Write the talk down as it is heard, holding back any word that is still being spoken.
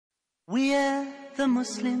We are the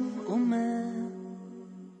Muslim Ummah,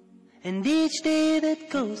 and each day that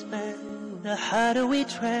goes by, the harder we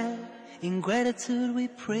try. In gratitude we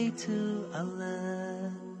pray to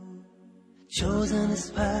Allah. Chosen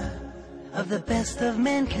as part of the best of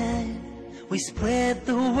mankind, we spread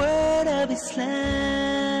the word of Islam.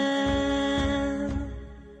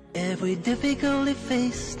 Every difficulty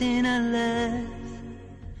faced in our lives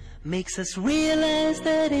makes us realize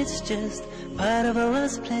that it's just part of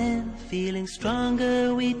Allah's plan. Feeling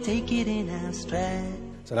stronger, we take it in our stride.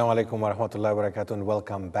 Assalamu alaikum wa rahmatullahi wa barakatuh, and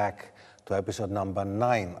welcome back to episode number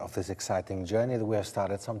 9 of this exciting journey that we have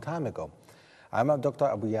started some time ago. I'm Dr.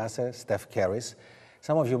 Abu Yasser Steph Karis.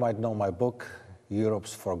 Some of you might know my book,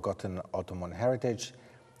 Europe's Forgotten Ottoman Heritage.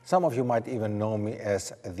 Some of you might even know me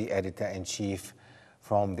as the editor-in-chief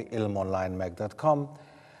from the ilmonlinemag.com.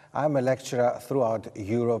 I'm a lecturer throughout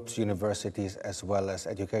Europe's universities as well as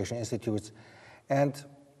education institutes, and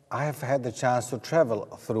I have had the chance to travel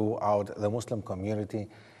throughout the Muslim community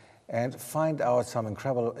and find out some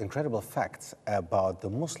incredible facts about the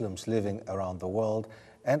Muslims living around the world,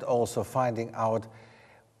 and also finding out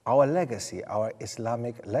our legacy, our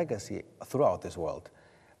Islamic legacy throughout this world.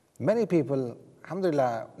 Many people,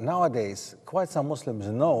 alhamdulillah, nowadays, quite some Muslims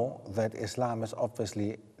know that Islam is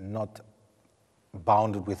obviously not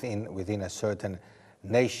bounded within a certain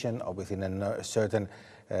nation or within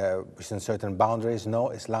certain boundaries. No,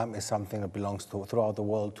 Islam is something that belongs to throughout the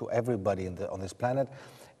world, to everybody on this planet,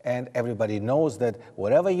 and everybody knows that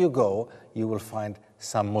wherever you go, you will find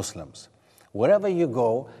some Muslims. Wherever you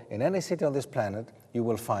go, in any city on this planet, you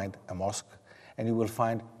will find a mosque, and you will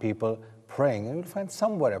find people praying, and you'll find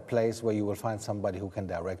somewhere a place where you will find somebody who can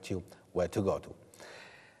direct you where to go to.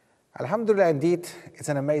 Alhamdulillah, indeed, it's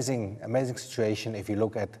an amazing situation if you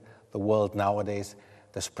look at the world nowadays,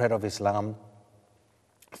 the spread of Islam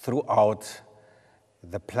throughout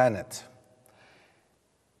the planet.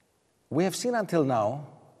 We have seen until now,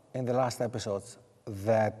 in the last episodes,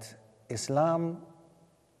 that Islam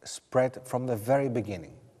spread from the very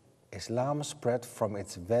beginning. Islam spread from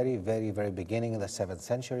its very beginning in the 7th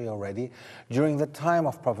century already, during the time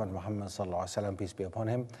of Prophet Muhammad sallallahu alaihi wasallam, peace be upon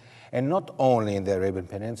him, and not only in the Arabian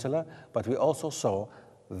Peninsula, but we also saw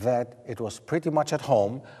that it was pretty much at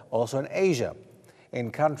home also in Asia, in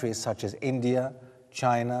countries such as India,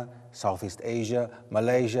 China, Southeast Asia,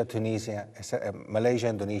 Malaysia, Indonesia,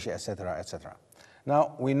 etc., etc.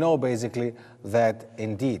 Now, we know basically that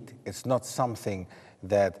indeed it's not something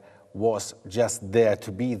that was just there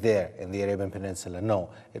to be there in the Arabian Peninsula. No,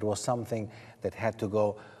 it was something that had to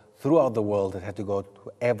go throughout the world, that had to go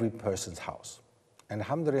to every person's house. And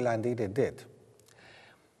alhamdulillah, indeed it did.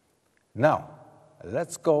 Now,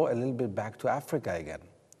 let's go a little bit back to Africa again.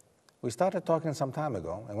 We started talking some time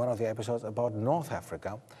ago in one of the episodes about North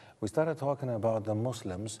Africa. We started talking about the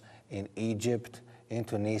Muslims in Egypt, in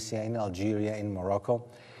Tunisia, in Algeria, in Morocco.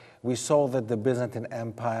 We saw that the Byzantine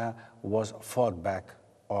Empire was fought back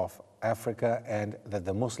of Africa, and that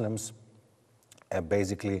the Muslims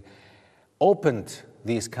basically opened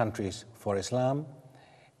these countries for Islam,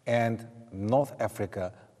 and North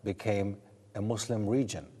Africa became a Muslim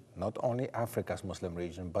region, not only Africa's Muslim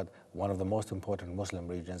region, but one of the most important Muslim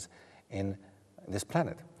regions in this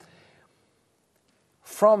planet.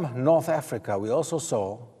 From North Africa, we also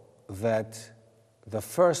saw that the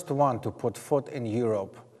first one to put foot in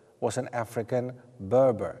Europe was an African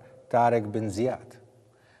Berber, Tariq bin Ziyad.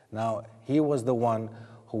 Now, he was the one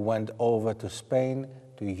who went over to Spain,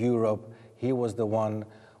 to Europe. He was the one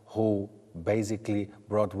who basically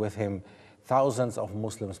brought with him thousands of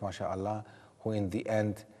Muslims, mashallah, who in the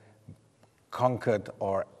end conquered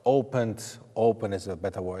or open is a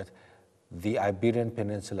better word, the Iberian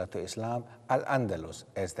Peninsula to Islam, Al-Andalus,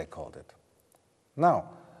 as they called it. Now,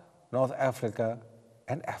 North Africa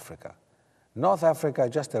and Africa. North Africa,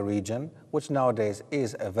 just a region, which nowadays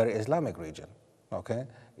is a very Islamic region, okay?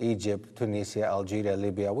 Egypt, Tunisia, Algeria,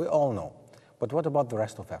 Libya, we all know. But what about the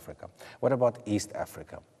rest of Africa? What about East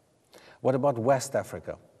Africa? What about West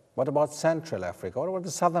Africa? What about Central Africa? What about the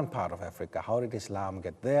southern part of Africa? How did Islam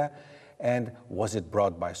get there? And was it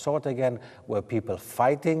brought by sword again? Were people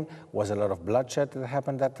fighting? Was a lot of bloodshed that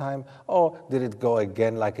happened that time? Or did it go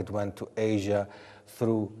again like it went to Asia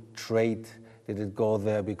through trade? Did it go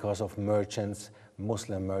there because of merchants,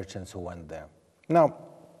 Muslim merchants who went there? Now,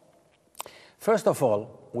 first of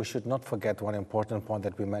all, we should not forget one important point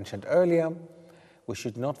that we mentioned earlier. We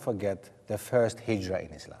should not forget the first hijrah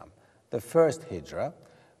in Islam. The first hijrah,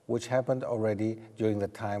 which happened already during the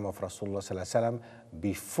time of Rasulullah sallallahu alaihi wasallam,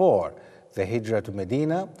 before the hijrah to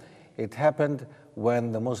Medina. It happened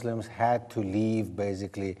when the Muslims had to leave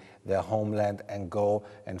basically their homeland and go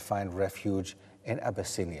and find refuge in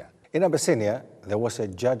Abyssinia. In Abyssinia, there was a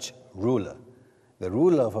judge ruler. The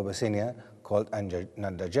ruler of Abyssinia, called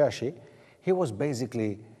Najashi, he was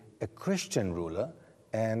basically a Christian ruler,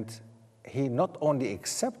 and he not only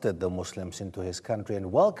accepted the Muslims into his country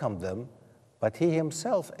and welcomed them, but he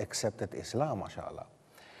himself accepted Islam, mashallah.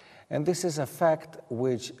 And this is a fact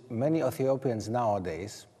which many Ethiopians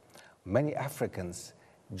nowadays, many Africans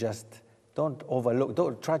just don't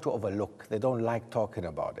try to overlook. They don't like talking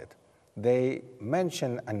about it. They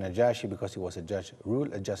mention Najashi because he was a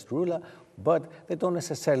just ruler, but they don't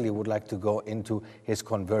necessarily would like to go into his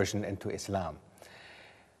conversion into Islam.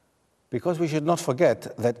 Because we should not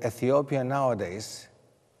forget that Ethiopia nowadays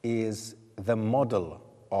is the model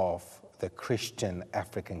of the Christian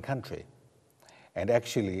African country, and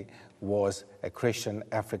actually was a Christian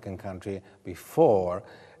African country before.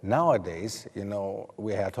 Nowadays, you know,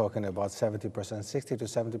 we are talking about 70%, 60 to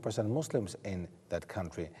 70% Muslims in that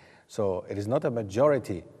country. So it is not a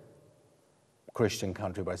majority Christian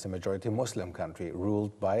country, but it's a majority Muslim country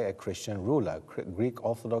ruled by a Christian ruler, Greek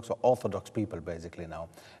Orthodox or Orthodox people basically now,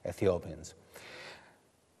 Ethiopians.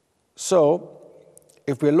 So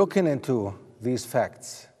if we're looking into these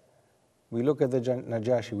facts, we look at the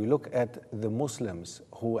Najashi, we look at the Muslims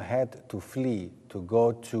who had to flee to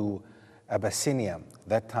go to Abyssinia,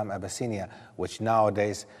 that time Abyssinia, which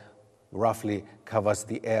nowadays roughly covers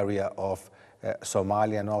the area of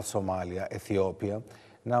Somalia, North Somalia, Ethiopia.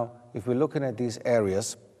 Now, if we're looking at these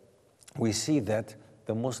areas, we see that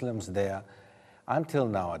the Muslims there, until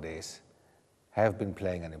nowadays, have been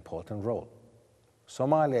playing an important role.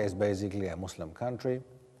 Somalia is basically a Muslim country.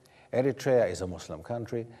 Eritrea is a Muslim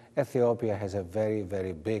country. Ethiopia has a very,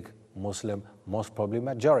 very big Muslim, most probably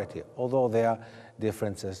majority, although there are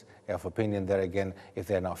differences of opinion there again, if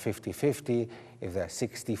they're now 50-50, if they're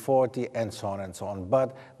 60-40, and so on and so on.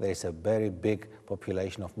 But there is a very big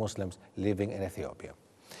population of Muslims living in Ethiopia.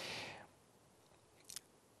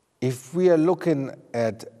 If we are looking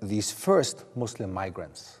at these first Muslim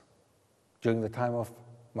migrants during the time of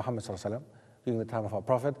Muhammad sallallahu alaihi wasallam, during the time of our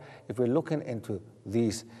Prophet, if we're looking into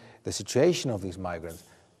the situation of these migrants,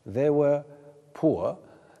 they were poor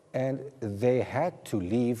and they had to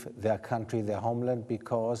leave their country, their homeland,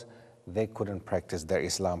 because they couldn't practice their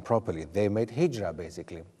Islam properly. They made hijrah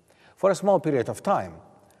basically for a small period of time.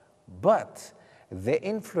 But the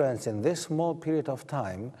influence in this small period of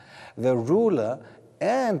time, the ruler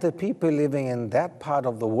and the people living in that part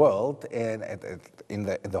of the world, in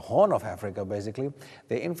the Horn of Africa basically,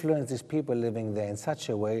 they influenced these people living there in such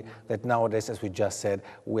a way that nowadays, as we just said,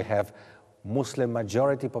 we have Muslim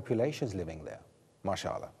majority populations living there,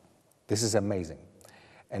 mashallah. This is amazing.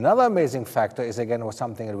 Another amazing factor is, again, was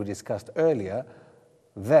something that we discussed earlier,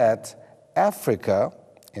 that Africa,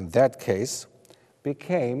 in that case,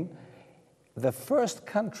 became the first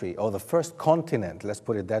country, or the first continent, let's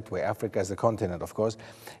put it that way. Africa is a continent, of course,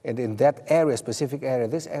 and in that area, specific area,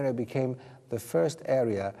 this area became the first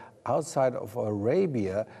area outside of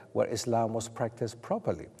Arabia where Islam was practiced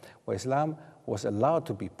properly, where Islam was allowed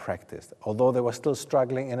to be practiced, although they were still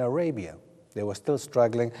struggling in Arabia. They were still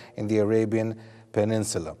struggling in the Arabian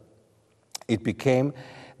Peninsula. It became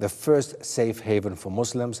the first safe haven for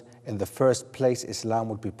Muslims, and the first place Islam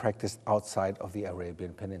would be practiced outside of the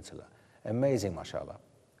Arabian Peninsula. Amazing, mashallah.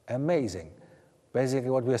 Amazing. Basically,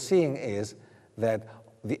 what we're seeing is that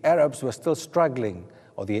the Arabs were still struggling,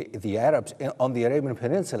 or the Arabs on the Arabian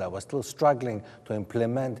Peninsula were still struggling to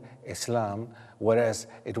implement Islam, whereas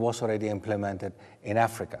it was already implemented in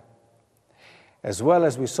Africa. As well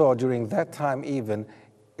as we saw during that time even,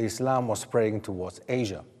 Islam was spreading towards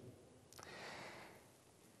Asia.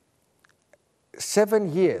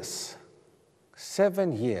 7 years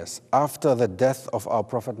after the death of our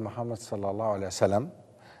Prophet Muhammad sallallahu alaihi wasallam,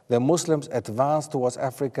 the Muslims advanced towards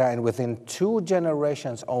Africa, and within 2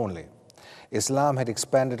 generations only, Islam had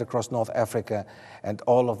expanded across North Africa and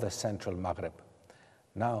all of the central Maghreb.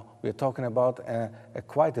 Now, we're talking about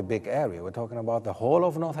quite a big area. We're talking about the whole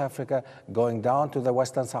of North Africa, going down to the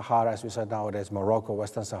Western Sahara, as we said nowadays, Morocco,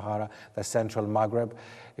 Western Sahara, the central Maghreb.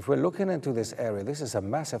 If we're looking into this area, this is a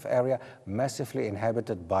massive area, massively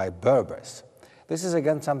inhabited by Berbers. This is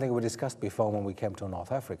again something we discussed before when we came to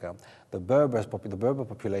North Africa. The Berber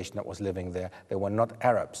population that was living there, they were not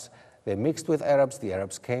Arabs. They mixed with Arabs. The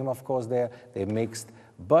Arabs came, of course, there. They mixed,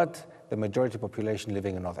 but the majority population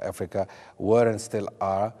living in North Africa were and still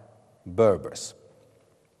are Berbers.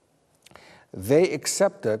 They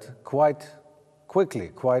accepted quite quickly,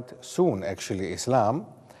 quite soon actually, Islam,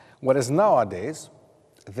 whereas nowadays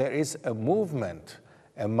there is a movement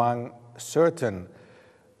among certain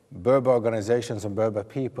Berber organizations and Berber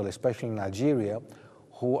people, especially in Algeria,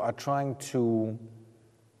 who are trying to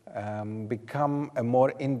become a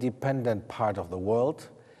more independent part of the world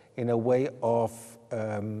in a way of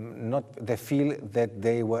they feel that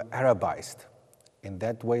they were Arabized, in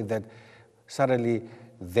that way that suddenly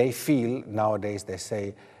they feel, nowadays they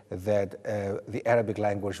say, that the Arabic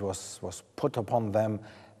language was put upon them,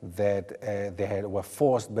 that they were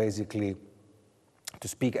forced basically to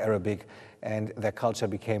speak Arabic, and their culture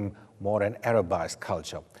became more an Arabized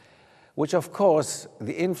culture, which of course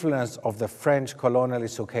the influence of the French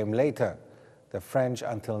colonialists who came later, the French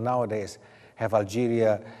until nowadays have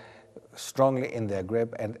Algeria strongly in their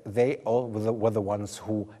grip, and they all were the ones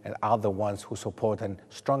who, and are the ones who support a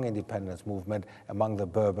strong independence movement among the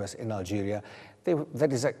Berbers in Algeria.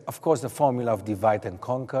 That is, of course, the formula of divide and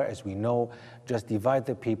conquer, as we know. Just divide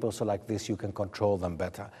the people, so like this you can control them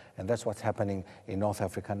better. And that's what's happening in North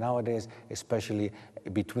Africa nowadays, especially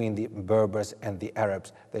between the Berbers and the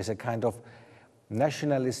Arabs. There's a kind of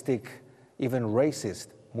nationalistic, even racist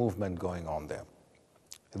movement going on there.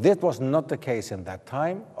 That was not the case in that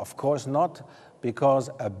time, of course not, because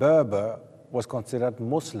a Berber was considered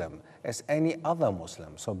Muslim as any other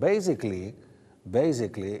Muslim. So basically,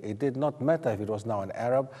 it did not matter if it was now an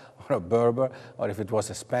Arab or a Berber, or if it was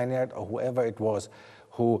a Spaniard or whoever it was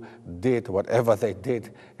who did whatever they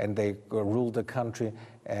did, and they ruled the country,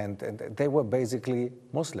 and they were basically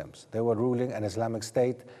Muslims. They were ruling an Islamic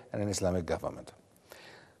state and an Islamic government.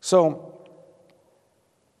 So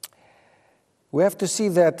we have to see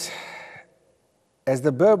that as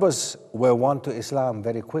the Berbers were won to Islam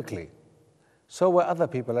very quickly, so were other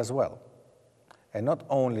people as well. And not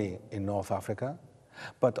only in North Africa,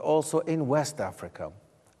 but also in West Africa.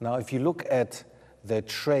 Now, if you look at the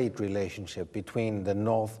trade relationship between the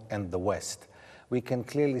North and the West, we can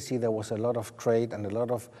clearly see there was a lot of trade and a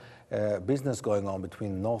lot of business going on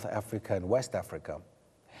between North Africa and West Africa.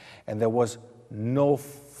 And there was no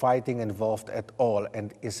fighting involved at all.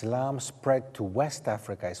 And Islam spread to West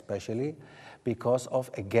Africa especially because of,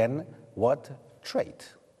 again, what? Trade.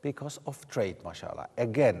 Because of trade, mashallah.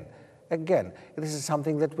 Again, this is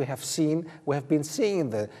something that we have seen, we have been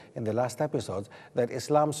seeing in the last episodes, that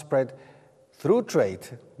Islam spread through trade,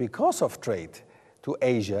 because of trade, to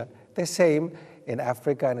Asia, the same in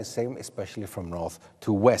Africa, and the same especially from North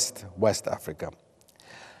to West Africa.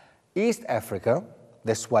 East Africa,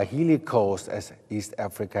 the Swahili coast, as East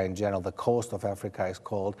Africa in general, the coast of Africa is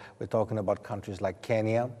called. We're talking about countries like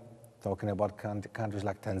Kenya, talking about countries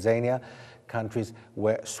like Tanzania, countries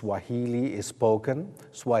where Swahili is spoken.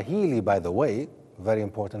 Swahili, by the way, very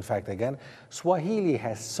important fact again, Swahili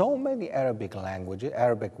has so many Arabic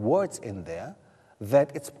words in there,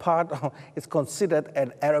 that it's considered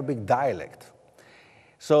an Arabic dialect.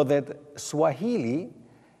 So that Swahili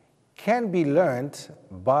can be learned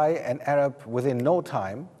by an Arab within no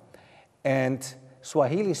time, and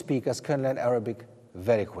Swahili speakers can learn Arabic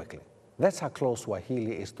very quickly. That's how close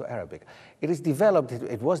Swahili is to Arabic. It was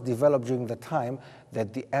developed during the time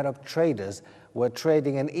that the Arab traders were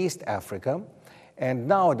trading in East Africa, and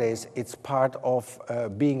nowadays it's part of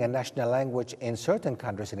being a national language in certain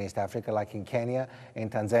countries in East Africa, like in Kenya, in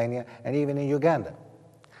Tanzania, and even in Uganda.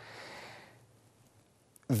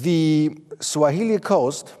 The Swahili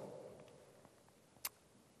coast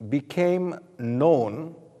became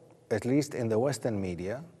known, at least in the Western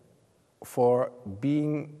media, for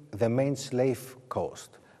being the main slave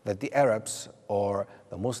coast, that the Arabs, or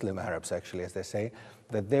the Muslim Arabs actually, as they say,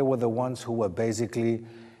 that they were the ones who were basically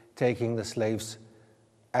taking the slaves,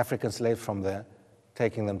 African slaves from there,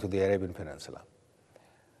 taking them to the Arabian Peninsula.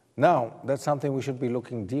 Now, that's something we should be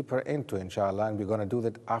looking deeper into, inshallah, and we're going to do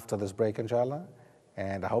that after this break, inshallah,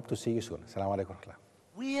 and I hope to see you soon. Assalamu alaikum.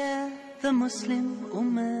 We are the Muslim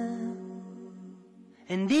Ummah,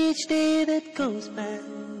 and each day that goes by,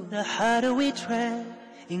 the harder we try.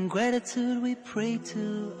 In gratitude we pray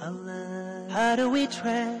to Allah. Harder we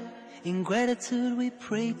try. In gratitude we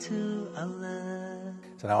pray to Allah.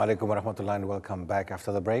 Assalamu alaikum wa rahmatullah, and welcome back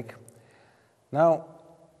after the break. Now,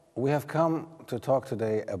 we have come to talk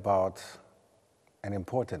today about an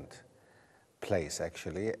important place,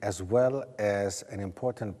 actually, as well as an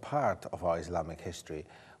important part of our Islamic history.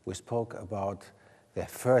 We spoke about the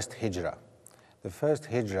first hijrah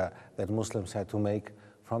that Muslims had to make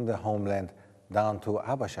from their homeland down to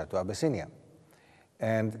Habasha, to Abyssinia.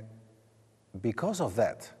 And because of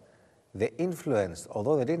that, they influenced,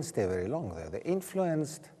 although they didn't stay very long there, they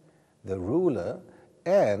influenced the ruler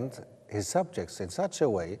and his subjects in such a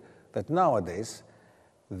way that nowadays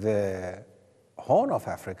the Horn of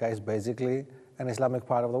Africa is basically an Islamic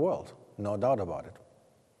part of the world, no doubt about it.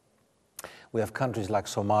 We have countries like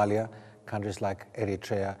Somalia, countries like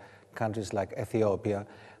Eritrea, countries like Ethiopia,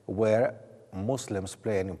 where Muslims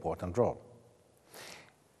play an important role.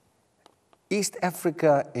 East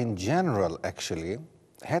Africa in general, actually,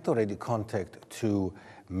 had already contact to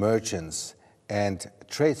merchants and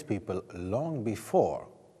tradespeople long before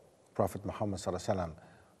Prophet Muhammad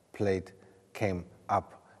came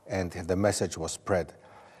up and the message was spread.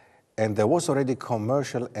 And there was already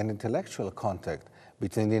commercial and intellectual contact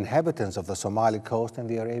between the inhabitants of the Somali coast and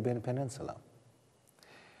the Arabian Peninsula.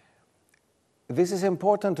 This is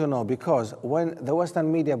important to know because when the Western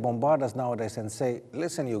media bombard us nowadays and say,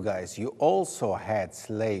 listen, you guys, you also had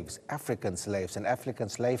slaves, African slaves and African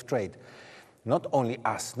slave trade. Not only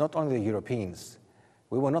us, not only the Europeans.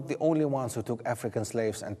 We were not the only ones who took African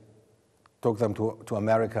slaves and took them to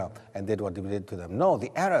America and did what they did to them. No,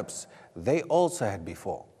 the Arabs, they also had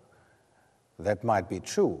before. That might be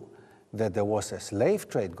true, that there was a slave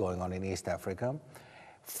trade going on in East Africa,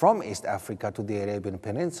 from East Africa to the Arabian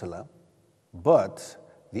Peninsula, but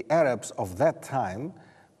the Arabs of that time,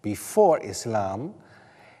 before Islam,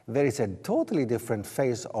 there is a totally different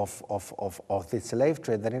phase of the slave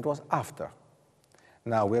trade than it was after.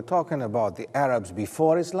 Now, we're talking about the Arabs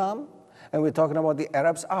before Islam, and we're talking about the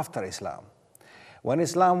Arabs after Islam. When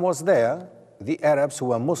Islam was there, the Arabs who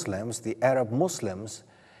were Muslims, the Arab Muslims,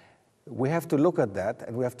 we have to look at that,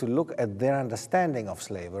 and we have to look at their understanding of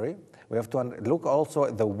slavery. We have to look also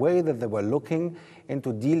at the way that they were looking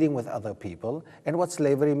into dealing with other people and what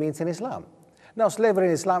slavery means in Islam. Now, slavery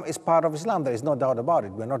in Islam is part of Islam. There is no doubt about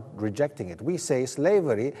it. We're not rejecting it. We say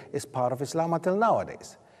slavery is part of Islam until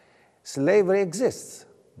nowadays. Slavery exists,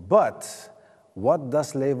 but what does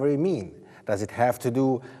slavery mean? Does it have to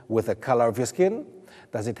do with the color of your skin?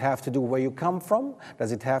 Does it have to do where you come from?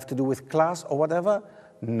 Does it have to do with class or whatever?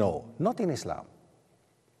 No, not in Islam.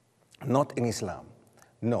 Not in Islam.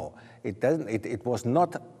 No, it doesn't. It was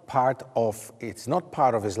not part of. It's not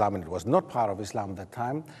part of Islam, and it was not part of Islam at the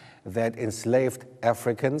time that enslaved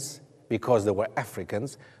Africans because they were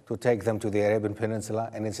Africans to take them to the Arabian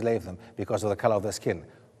Peninsula and enslave them because of the color of their skin.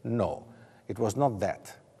 No, it was not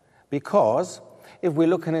that. Because if we're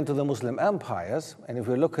looking into the Muslim empires and if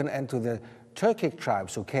we're looking into the Turkic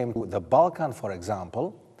tribes who came to the Balkan, for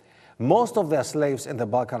example, most of their slaves in the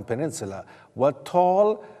Balkan Peninsula were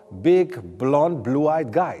tall, big, blonde,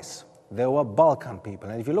 blue-eyed guys. They were Balkan people.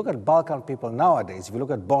 And if you look at Balkan people nowadays, if you look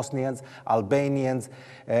at Bosnians, Albanians,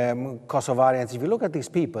 Kosovarians, if you look at these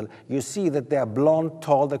people, you see that they are blonde,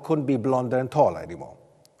 tall. They couldn't be blonder and taller anymore,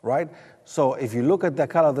 right? So if you look at the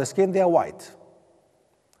color of the skin, they are white.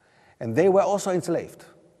 And they were also enslaved.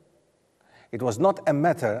 It was not a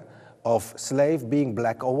matter of slave being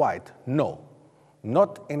black or white. No,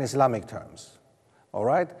 not in Islamic terms, all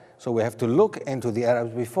right? So we have to look into the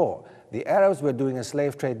Arabs before. The Arabs were doing a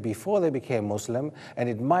slave trade before they became Muslim, and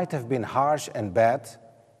it might have been harsh and bad,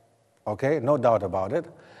 okay, no doubt about it.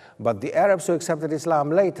 But the Arabs who accepted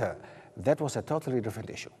Islam later, that was a totally different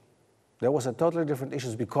issue. There was a totally different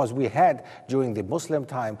issue because we had, during the Muslim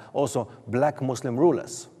time, also black Muslim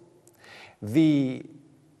rulers. The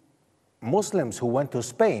Muslims who went to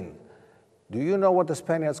Spain, do you know what the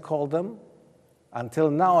Spaniards called them?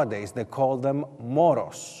 Until nowadays, they call them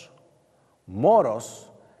Moros. Moros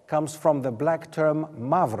comes from the black term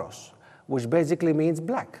Mavros, which basically means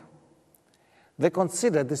black. They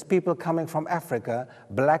considered these people coming from Africa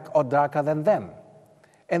black or darker than them.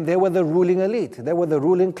 And they were the ruling elite. They were the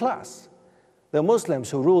ruling class. The Muslims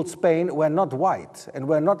who ruled Spain were not white and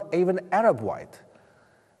were not even Arab white.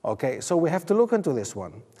 Okay, so we have to look into this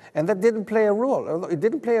one. And that didn't play a role. It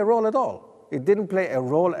didn't play a role at all. It didn't play a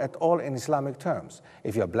role at all in Islamic terms.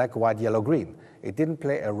 If you're black, white, yellow, green, it didn't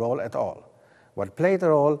play a role at all. What played a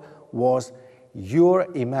role was your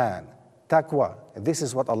iman, taqwa. This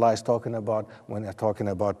is what Allah is talking about when they're talking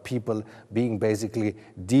about people being basically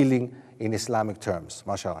dealing in Islamic terms,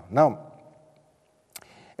 mashallah. Now,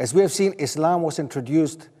 as we have seen, Islam was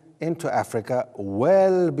introduced into Africa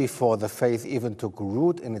well before the faith even took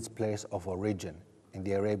root in its place of origin in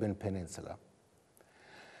the Arabian Peninsula.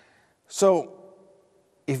 So,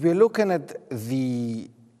 if we're looking at the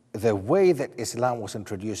way that Islam was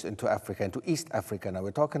introduced into Africa, into East Africa, now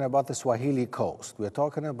we're talking about the Swahili coast. We're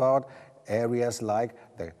talking about areas like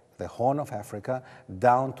the Horn of Africa,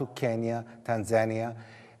 down to Kenya, Tanzania,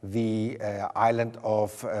 the island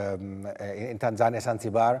of, in Tanzania,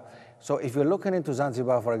 Zanzibar. So if you're looking into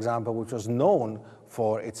Zanzibar, for example, which was known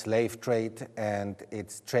for its slave trade and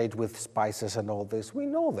its trade with spices and all this, we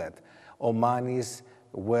know that. Omanis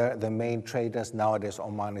were the main traders. Nowadays,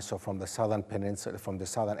 Omanis are from the southern peninsula, from the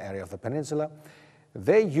southern area of the peninsula.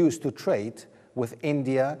 They used to trade with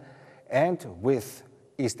India and with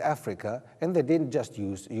East Africa, and they didn't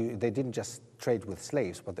just trade with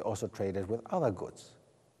slaves, but they also traded with other goods.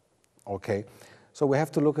 Okay, so we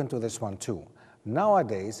have to look into this one too.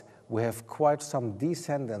 Nowadays, we have quite some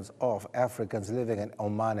descendants of Africans living in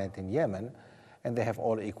Oman and in Yemen, and they have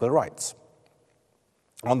all equal rights.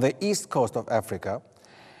 On the east coast of Africa,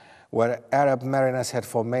 where Arab mariners had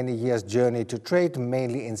for many years journeyed to trade,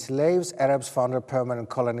 mainly in slaves, Arabs founded permanent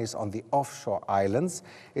colonies on the offshore islands,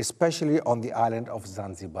 especially on the island of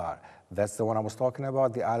Zanzibar. That's the one I was talking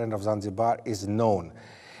about. The island of Zanzibar is known.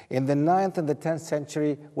 In the 9th and the 10th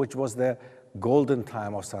century, which was the golden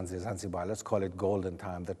time of Zanzibar, let's call it golden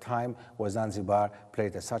time, the time where Zanzibar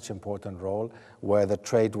played a such important role, where the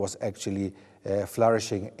trade was actually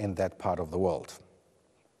flourishing in that part of the world.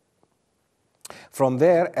 From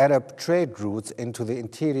there, Arab trade routes into the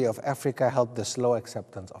interior of Africa helped the slow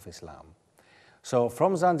acceptance of Islam. So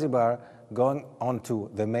from Zanzibar, going onto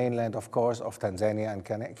the mainland, of course, of Tanzania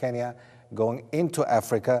and Kenya, going into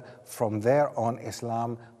Africa, from there on,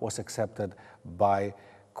 Islam was accepted by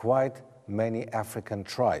quite many African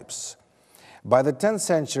tribes. By the 10th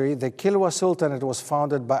century, the Kilwa Sultanate was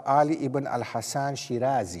founded by Ali ibn al-Hasan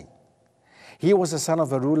Shirazi. He was the son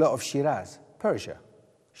of a ruler of Shiraz, Persia.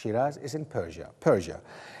 Shiraz is in Persia,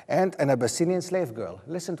 and an Abyssinian slave girl.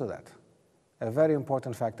 Listen to that. A very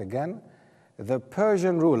important fact again. The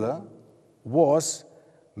Persian ruler was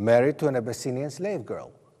married to an Abyssinian slave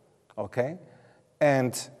girl, okay?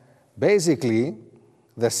 And basically,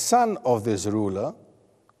 the son of this ruler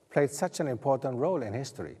played such an important role in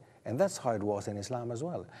history, and that's how it was in Islam as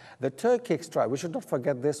well. The Turkic tribe, we should not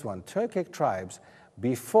forget this one, Turkic tribes,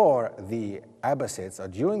 before the Abbasids, or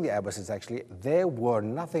during the Abbasids actually, they were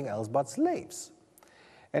nothing else but slaves.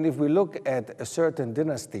 And if we look at certain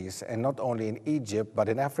dynasties, and not only in Egypt, but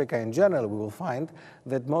in Africa in general, we will find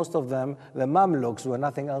that most of them, the Mamluks, were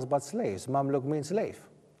nothing else but slaves. Mamluk means slave.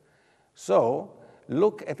 So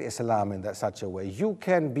look at Islam in such a way. You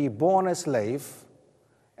can be born a slave,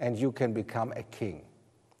 and you can become a king.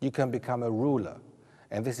 You can become a ruler.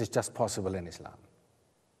 And this is just possible in Islam.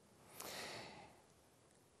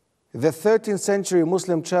 The 13th century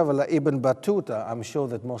Muslim traveler Ibn Battuta, I'm sure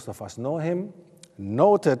that most of us know him,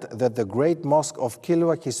 noted that the great mosque of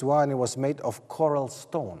Kilwa Kiswani was made of coral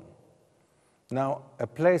stone. Now, a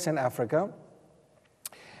place in Africa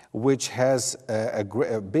which has a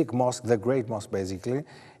big mosque, the great mosque basically,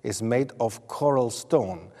 is made of coral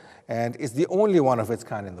stone, and it's the only one of its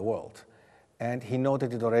kind in the world. And he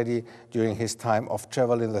noted it already during his time of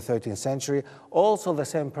travel in the 13th century. Also, the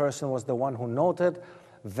same person was the one who noted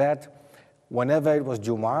that whenever it was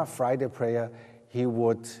Jumu'ah, Friday prayer, you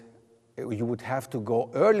would have to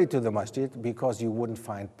go early to the masjid because you wouldn't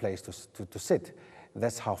find place to sit.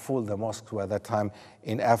 That's how full the mosques were at that time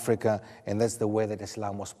in Africa, and that's the way that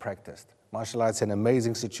Islam was practiced. MashaAllah, it's an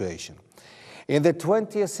amazing situation. In the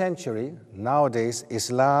 20th century, nowadays,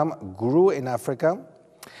 Islam grew in Africa,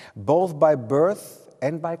 both by birth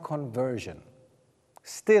and by conversion.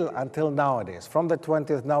 Still, until nowadays, from the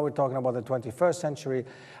 20th, now we're talking about the 21st century,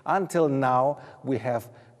 until now, we have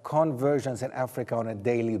conversions in Africa on a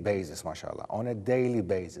daily basis, mashallah, on a daily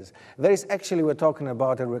basis. There is actually, we're talking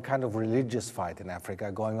about a kind of religious fight in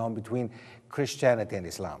Africa going on between Christianity and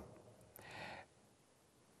Islam.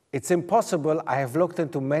 It's impossible. I have looked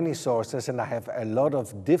into many sources, and I have a lot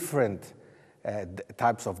of different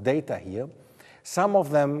types of data here. Some of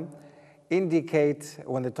them indicate,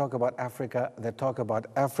 when they talk about Africa, they talk about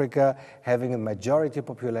Africa having a majority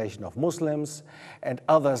population of Muslims, and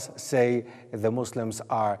others say the Muslims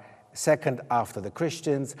are second after the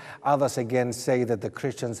Christians. Others again say that the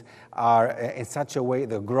Christians are in such a way,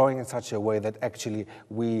 they're growing in such a way that actually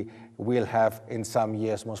we will have in some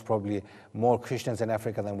years most probably more Christians in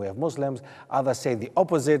Africa than we have Muslims. Others say the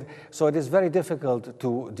opposite. So it is very difficult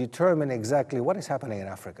to determine exactly what is happening in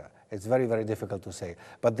Africa. It's very, very difficult to say.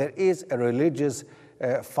 But there is a religious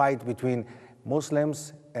fight between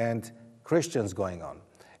Muslims and Christians going on.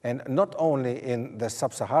 And not only in the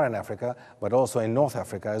sub-Saharan Africa, but also in North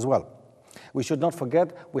Africa as well. We should not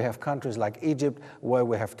forget, we have countries like Egypt, where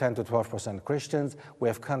we have 10 to 12% Christians. We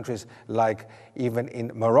have countries like, even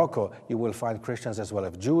in Morocco, you will find Christians as well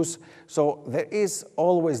as Jews. So there is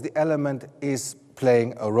always, the element is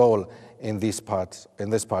playing a role in this part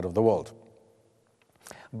of the world.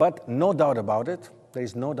 But no doubt about it, there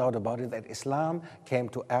is no doubt about it, that Islam came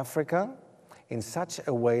to Africa in such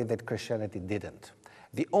a way that Christianity didn't.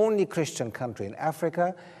 The only Christian country in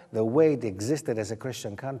Africa, the way it existed as a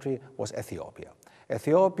Christian country, was Ethiopia.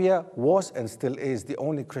 Ethiopia was and still is the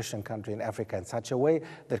only Christian country in Africa in such a way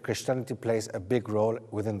that Christianity plays a big role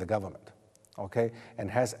within the government, okay,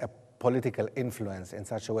 and has a political influence in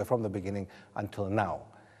such a way from the beginning until now.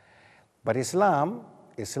 But Islam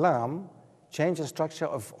changed the structure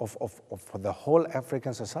of the whole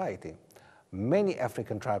African society. Many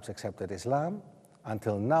African tribes accepted Islam,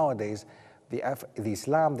 until nowadays, the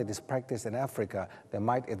Islam that is practiced in Africa, there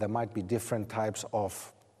might be different types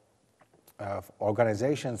of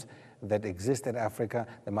organizations that exist in Africa.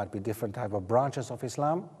 There might be different type of branches of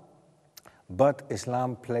Islam, but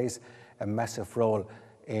Islam plays a massive role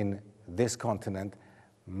in this continent,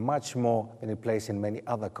 much more than it plays in many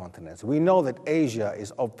other continents. We know that Asia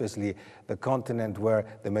is obviously the continent where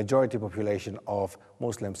the majority population of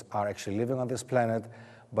Muslims are actually living on this planet,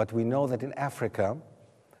 but we know that in Africa,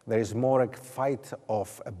 there is more a fight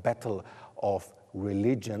of a battle of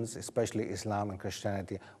religions, especially Islam and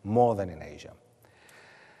Christianity, more than in Asia.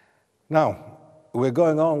 Now, we're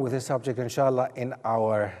going on with this subject, inshallah, in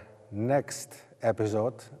our next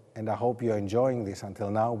episode, and I hope you're enjoying this until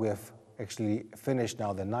now. We have actually finished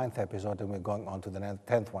now the 9th episode, and we're going on to the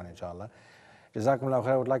 10th one, inshallah. Jazakumullah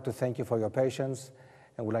khair. I would like to thank you for your patience,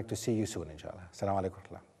 and would like to see you soon, inshallah. Assalamu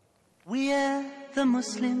alaikum. We are the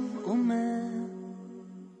Muslim Ummah,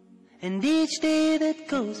 and each day that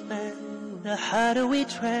goes by, the harder we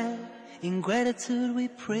try. In gratitude we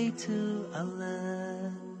pray to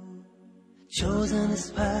Allah. Chosen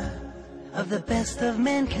as part of the best of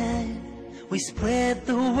mankind, we spread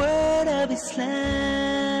the word of Islam.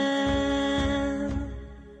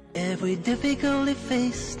 Every difficulty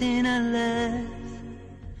faced in our lives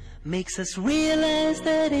makes us realize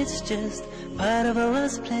that it's just part of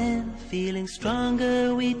Allah's plan. Feeling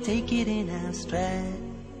stronger, we take it in our stride.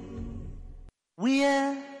 We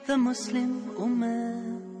are the Muslim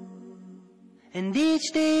Ummah, and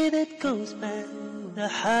each day that goes by, the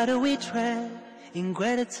harder we try. In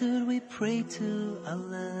gratitude we pray to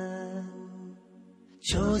Allah.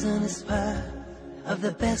 Chosen as part of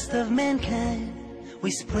the best of mankind, we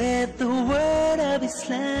spread the word of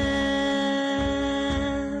Islam.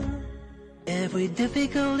 Every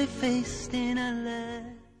difficulty faced in our life